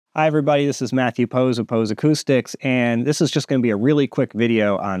Hi everybody, this is Matthew Poes of Poes Acoustics, and this is just going to be a really quick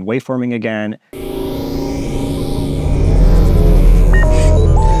video on waveforming again.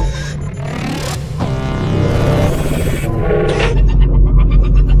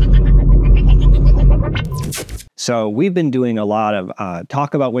 So we've been doing a lot of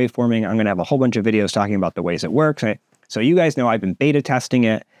talk about waveforming. I'm going to have a whole bunch of videos talking about the ways it works. So you guys know I've been beta testing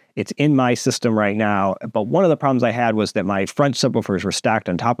it. It's in my system right now, but one of the problems I had was that my front subwoofers were stacked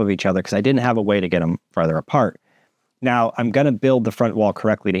on top of each other because I didn't have a way to get them farther apart. Now, I'm going to build the front wall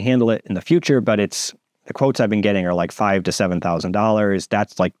correctly to handle it in the future, but the quotes I've been getting are like $5,000 to $7,000.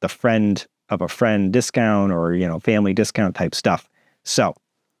 That's like the friend of a friend discount or, family discount type stuff. So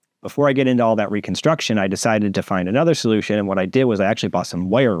before I get into all that reconstruction, I decided to find another solution. And what I did was I actually bought some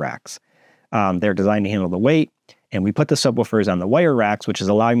wire racks. They're designed to handle the weight. And we put the subwoofers on the wire racks, which is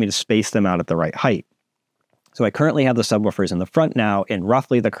allowing me to space them out at the right height. So I currently have the subwoofers in the front now in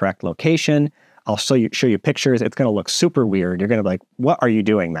roughly the correct location. I'll show you pictures. It's going to look super weird. You're going to be like, what are you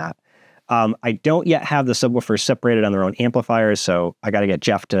doing, Matt? I don't yet have the subwoofers separated on their own amplifiers, so I got to get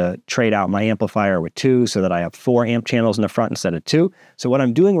Jeff to trade out my amplifier with 2 so that I have 4 amp channels in the front instead of 2. So what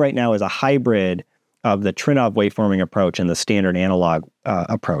I'm doing right now is a hybrid of the Trinnov waveforming approach and the standard analog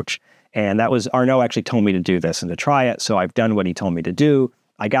approach. And that was, Arnaud actually told me to do this and to try it, so I've done what he told me to do.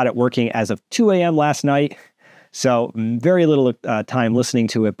 I got it working as of 2 a.m. last night, so very little time listening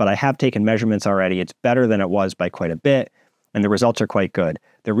to it, but I have taken measurements already. It's better than it was by quite a bit, and the results are quite good.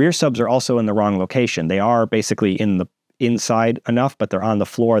 The rear subs are also in the wrong location. They are basically in the inside enough, but they're on the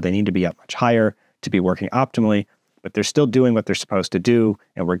floor. They need to be up much higher to be working optimally, but they're still doing what they're supposed to do,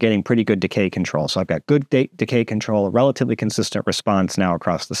 and we're getting pretty good decay control. So I've got good decay control, a relatively consistent response now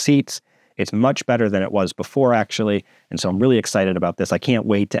across the seats. It's much better than it was before, actually, and so I'm really excited about this. I can't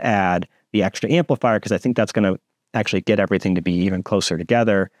wait to add the extra amplifier because I think that's going to actually get everything to be even closer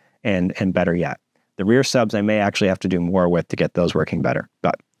together and better yet. The rear subs I may actually have to do more with to get those working better.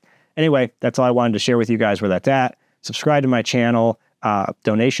 But anyway, that's all I wanted to share with you guys where that's at. Subscribe to my channel.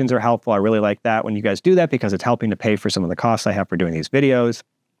 Donations are helpful. I really like that when you guys do that because it's helping to pay for some of the costs I have for doing these videos.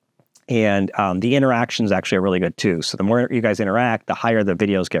 And the interactions actually are really good too. So the more you guys interact, the higher the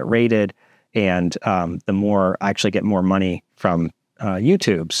videos get rated, and the more I actually get more money from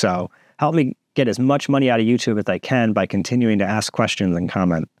YouTube. So help me get as much money out of YouTube as I can by continuing to ask questions and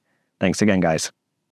comment. Thanks again, guys.